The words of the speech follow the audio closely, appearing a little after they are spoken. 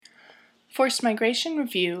Forced Migration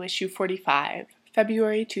Review, Issue 45,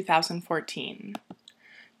 February 2014.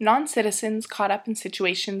 Non-Citizens Caught Up in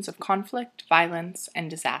Situations of Conflict, Violence, and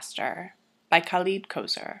Disaster, by Khalid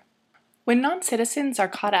Koser. When non-citizens are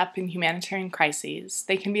caught up in humanitarian crises,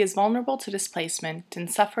 they can be as vulnerable to displacement and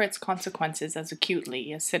suffer its consequences as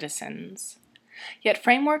acutely as citizens. Yet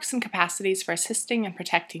frameworks and capacities for assisting and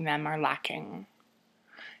protecting them are lacking.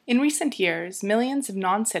 In recent years, millions of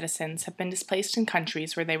non-citizens have been displaced in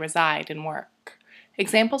countries where they reside and work.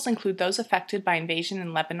 Examples include those affected by invasion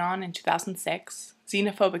in Lebanon in 2006,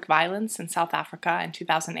 xenophobic violence in South Africa in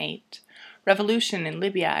 2008, revolution in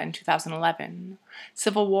Libya in 2011,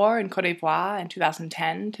 civil war in Côte d'Ivoire in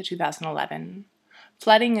 2010 to 2011,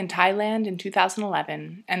 flooding in Thailand in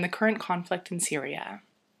 2011, and the current conflict in Syria.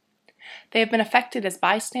 They have been affected as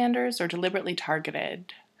bystanders or deliberately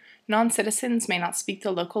targeted. Non-citizens may not speak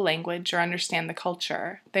the local language or understand the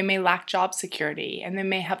culture. They may lack job security, and they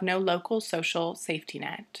may have no local social safety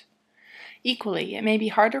net. Equally, it may be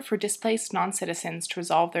harder for displaced non-citizens to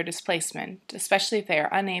resolve their displacement, especially if they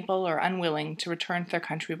are unable or unwilling to return to their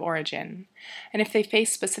country of origin, and if they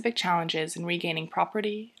face specific challenges in regaining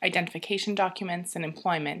property, identification documents, and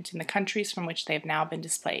employment in the countries from which they have now been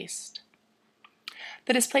displaced.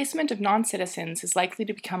 The displacement of non-citizens is likely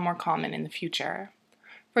to become more common in the future.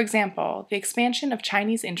 For example, the expansion of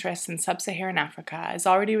Chinese interests in sub-Saharan Africa is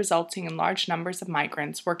already resulting in large numbers of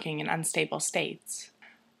migrants working in unstable states.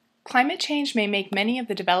 Climate change may make many of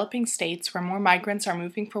the developing states where more migrants are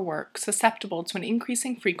moving for work susceptible to an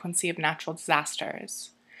increasing frequency of natural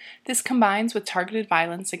disasters. This combines with targeted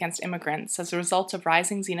violence against immigrants as a result of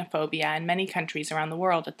rising xenophobia in many countries around the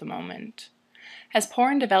world at the moment. As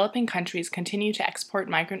poor and developing countries continue to export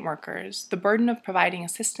migrant workers, the burden of providing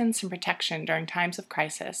assistance and protection during times of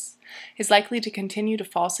crisis is likely to continue to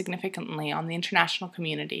fall significantly on the international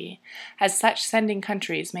community. As such, sending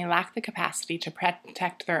countries may lack the capacity to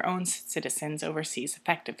protect their own citizens overseas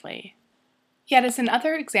effectively. Yet, as in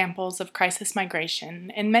other examples of crisis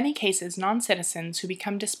migration, in many cases non-citizens who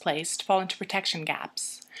become displaced fall into protection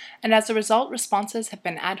gaps, and as a result responses have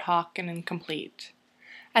been ad hoc and incomplete.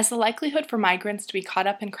 As the likelihood for migrants to be caught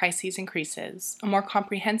up in crises increases, a more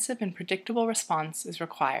comprehensive and predictable response is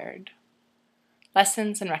required.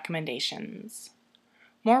 Lessons and recommendations.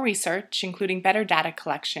 More research, including better data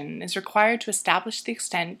collection, is required to establish the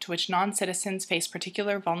extent to which non-citizens face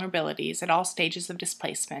particular vulnerabilities at all stages of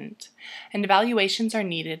displacement, and evaluations are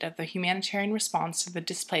needed of the humanitarian response to the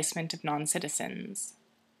displacement of non-citizens.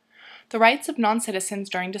 The rights of non-citizens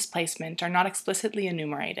during displacement are not explicitly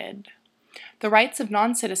enumerated. The rights of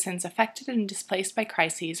non-citizens affected and displaced by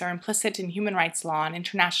crises are implicit in human rights law and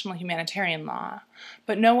international humanitarian law,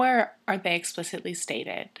 but nowhere are they explicitly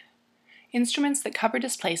stated. Instruments that cover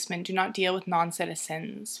displacement do not deal with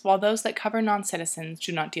non-citizens, while those that cover non-citizens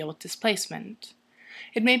do not deal with displacement.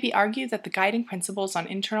 It may be argued that the guiding principles on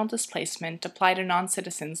internal displacement apply to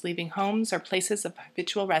non-citizens leaving homes or places of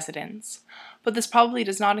habitual residence, but this probably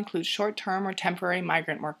does not include short-term or temporary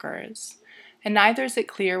migrant workers, and neither is it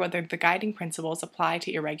clear whether the guiding principles apply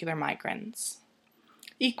to irregular migrants.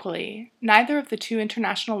 Equally, neither of the two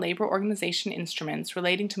International Labour Organization instruments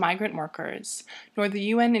relating to migrant workers, nor the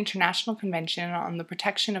UN International Convention on the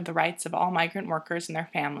Protection of the Rights of All Migrant Workers and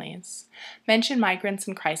Their Families, mention migrants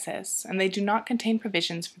in crisis, and they do not contain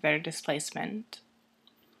provisions for their displacement.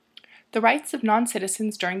 The rights of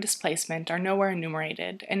non-citizens during displacement are nowhere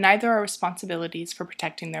enumerated, and neither are responsibilities for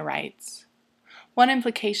protecting their rights. One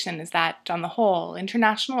implication is that, on the whole,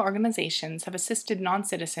 international organizations have assisted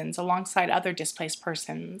non-citizens alongside other displaced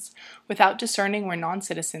persons, without discerning where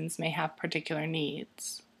non-citizens may have particular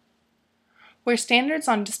needs. Where standards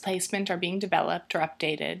on displacement are being developed or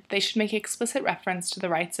updated, they should make explicit reference to the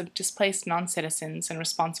rights of displaced non-citizens and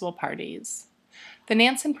responsible parties. The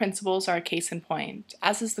Nansen Principles are a case in point,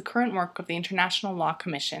 as is the current work of the International Law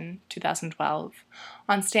Commission, 2012,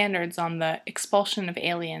 on standards on the expulsion of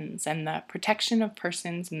aliens and the protection of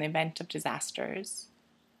persons in the event of disasters.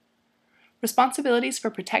 Responsibilities for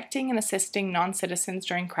protecting and assisting non-citizens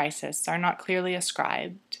during crisis are not clearly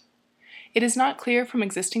ascribed. It is not clear from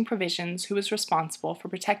existing provisions who is responsible for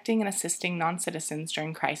protecting and assisting non-citizens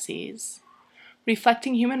during crises.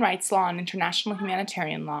 Reflecting human rights law and international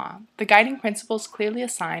humanitarian law, the guiding principles clearly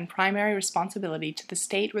assign primary responsibility to the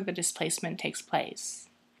state where the displacement takes place.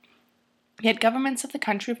 Yet governments of the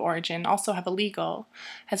country of origin also have a legal,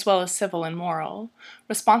 as well as civil and moral,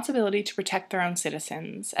 responsibility to protect their own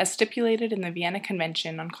citizens, as stipulated in the Vienna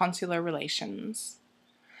Convention on Consular Relations.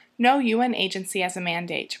 No UN agency has a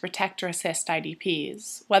mandate to protect or assist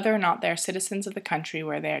IDPs, whether or not they are citizens of the country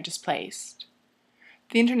where they are displaced.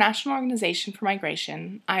 The International Organization for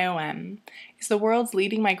Migration, IOM, is the world's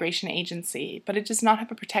leading migration agency, but it does not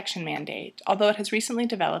have a protection mandate, although it has recently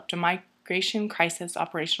developed a migration crisis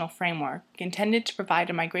operational framework intended to provide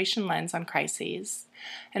a migration lens on crises,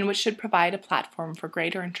 and which should provide a platform for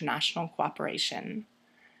greater international cooperation.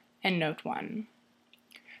 Endnote 1.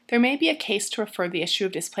 There may be a case to refer the issue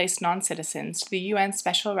of displaced non-citizens to the UN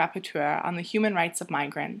Special Rapporteur on the Human Rights of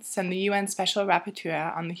Migrants and the UN Special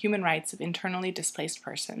Rapporteur on the Human Rights of Internally Displaced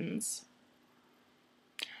Persons.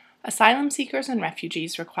 Asylum seekers and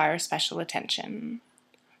refugees require special attention.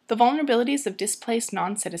 The vulnerabilities of displaced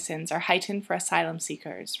non-citizens are heightened for asylum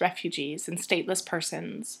seekers, refugees, and stateless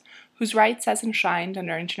persons, whose rights as enshrined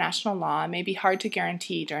under international law may be hard to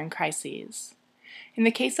guarantee during crises. In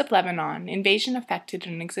the case of Lebanon, invasion affected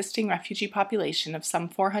an existing refugee population of some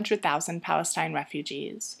 400,000 Palestine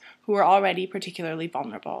refugees, who were already particularly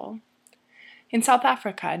vulnerable. In South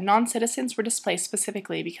Africa, non-citizens were displaced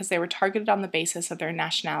specifically because they were targeted on the basis of their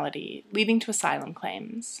nationality, leading to asylum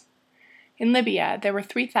claims. In Libya, there were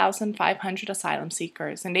 3,500 asylum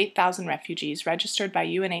seekers and 8,000 refugees registered by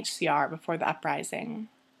UNHCR before the uprising.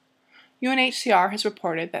 UNHCR has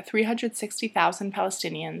reported that 360,000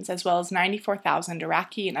 Palestinians, as well as 94,000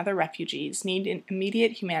 Iraqi and other refugees, need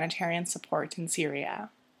immediate humanitarian support in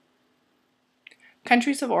Syria.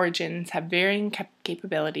 Countries of origin have varying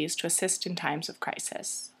capabilities to assist in times of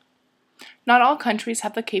crisis. Not all countries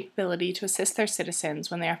have the capability to assist their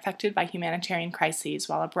citizens when they are affected by humanitarian crises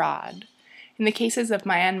while abroad. In the cases of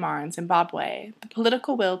Myanmar and Zimbabwe, the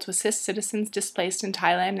political will to assist citizens displaced in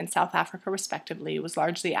Thailand and South Africa respectively was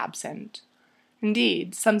largely absent.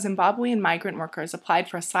 Indeed, some Zimbabwean migrant workers applied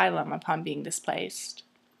for asylum upon being displaced.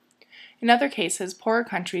 In other cases, poorer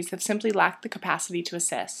countries have simply lacked the capacity to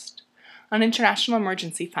assist. An international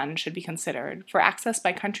emergency fund should be considered for access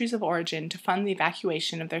by countries of origin to fund the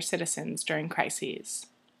evacuation of their citizens during crises.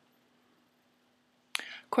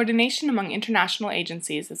 Coordination among international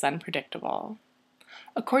agencies is unpredictable.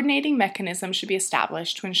 A coordinating mechanism should be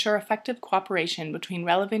established to ensure effective cooperation between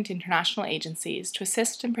relevant international agencies to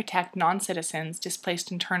assist and protect non-citizens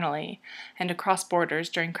displaced internally and across borders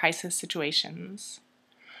during crisis situations.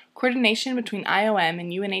 Coordination between IOM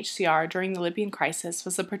and UNHCR during the Libyan crisis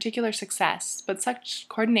was a particular success, but such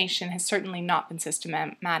coordination has certainly not been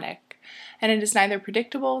systematic, and it is neither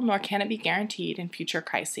predictable nor can it be guaranteed in future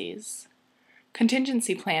crises.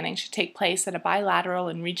 Contingency planning should take place at a bilateral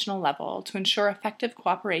and regional level to ensure effective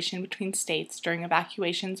cooperation between states during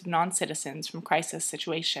evacuations of non-citizens from crisis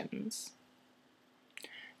situations.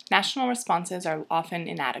 National responses are often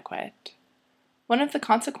inadequate. One of the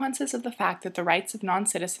consequences of the fact that the rights of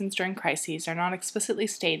non-citizens during crises are not explicitly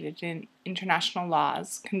stated in international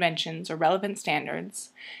laws, conventions, or relevant standards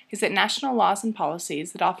is that national laws and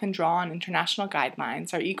policies that often draw on international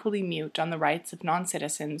guidelines are equally mute on the rights of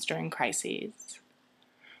non-citizens during crises.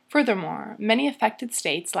 Furthermore, many affected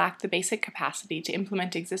states lack the basic capacity to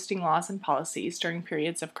implement existing laws and policies during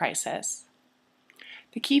periods of crisis.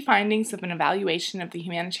 The key findings of an evaluation of the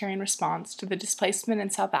humanitarian response to the displacement in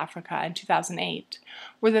South Africa in 2008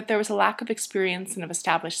 were that there was a lack of experience and of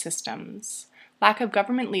established systems, lack of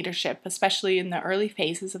government leadership, especially in the early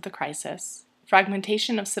phases of the crisis,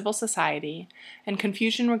 fragmentation of civil society, and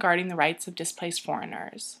confusion regarding the rights of displaced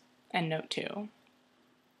foreigners. Endnote 2.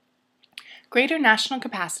 Greater national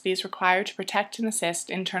capacity is required to protect and assist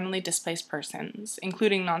internally displaced persons,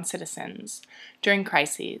 including non-citizens, during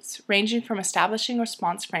crises, ranging from establishing a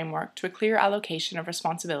response framework to a clear allocation of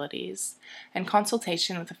responsibilities and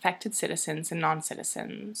consultation with affected citizens and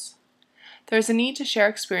non-citizens. There is a need to share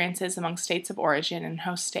experiences among states of origin and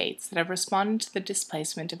host states that have responded to the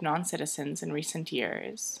displacement of non-citizens in recent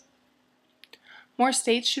years. More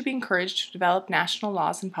states should be encouraged to develop national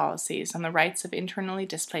laws and policies on the rights of internally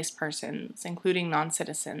displaced persons, including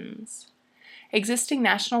non-citizens. Existing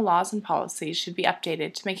national laws and policies should be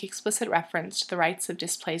updated to make explicit reference to the rights of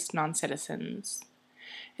displaced non-citizens.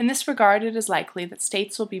 In this regard, it is likely that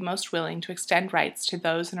states will be most willing to extend rights to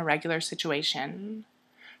those in a regular situation.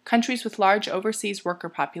 Countries with large overseas worker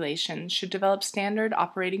populations should develop standard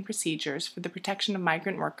operating procedures for the protection of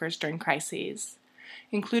migrant workers during crises,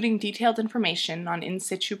 including detailed information on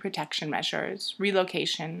in-situ protection measures,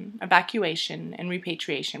 relocation, evacuation, and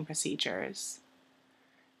repatriation procedures.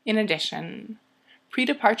 In addition,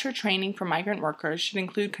 pre-departure training for migrant workers should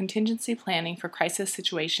include contingency planning for crisis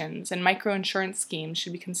situations, and microinsurance schemes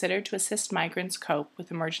should be considered to assist migrants cope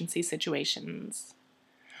with emergency situations.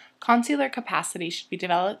 Consular capacity should be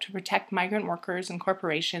developed to protect migrant workers and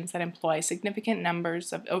corporations that employ significant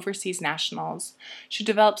numbers of overseas nationals, should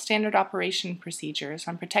develop standard operation procedures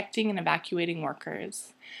on protecting and evacuating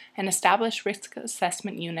workers, and establish risk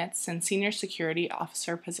assessment units and senior security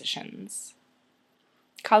officer positions.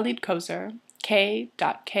 Khalid Koser,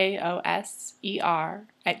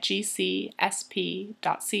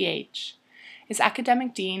 k.koser@gcsp.ch, is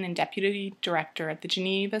Academic Dean and Deputy Director at the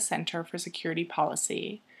Geneva Center for Security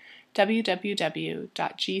Policy, www.gcsp.ch,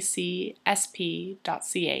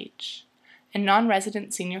 and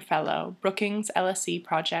Non-Resident Senior Fellow, Brookings LSE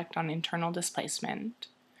Project on Internal Displacement,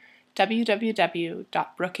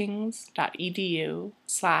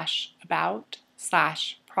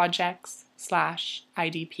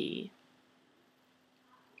 www.brookings.edu/about/projects/IDP.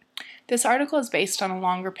 This article is based on a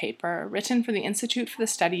longer paper written for the Institute for the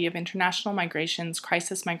Study of International Migration's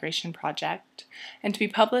Crisis Migration Project, and to be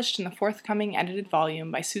published in the forthcoming edited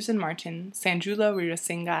volume by Susan Martin, Sanjula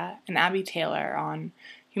Weerasinghe, and Abby Taylor on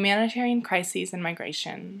Humanitarian Crises and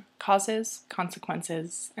Migration, Causes,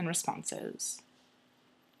 Consequences, and Responses.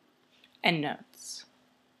 Endnotes.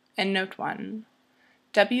 Endnote 1.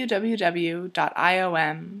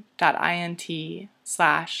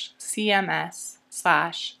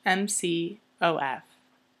 www.iom.int/cms/mcof.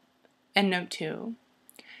 Endnote 2.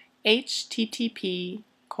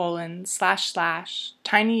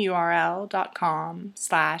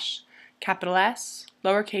 http://tinyurl.com/S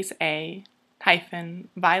a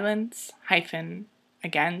violence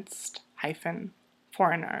against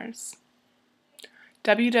foreigners.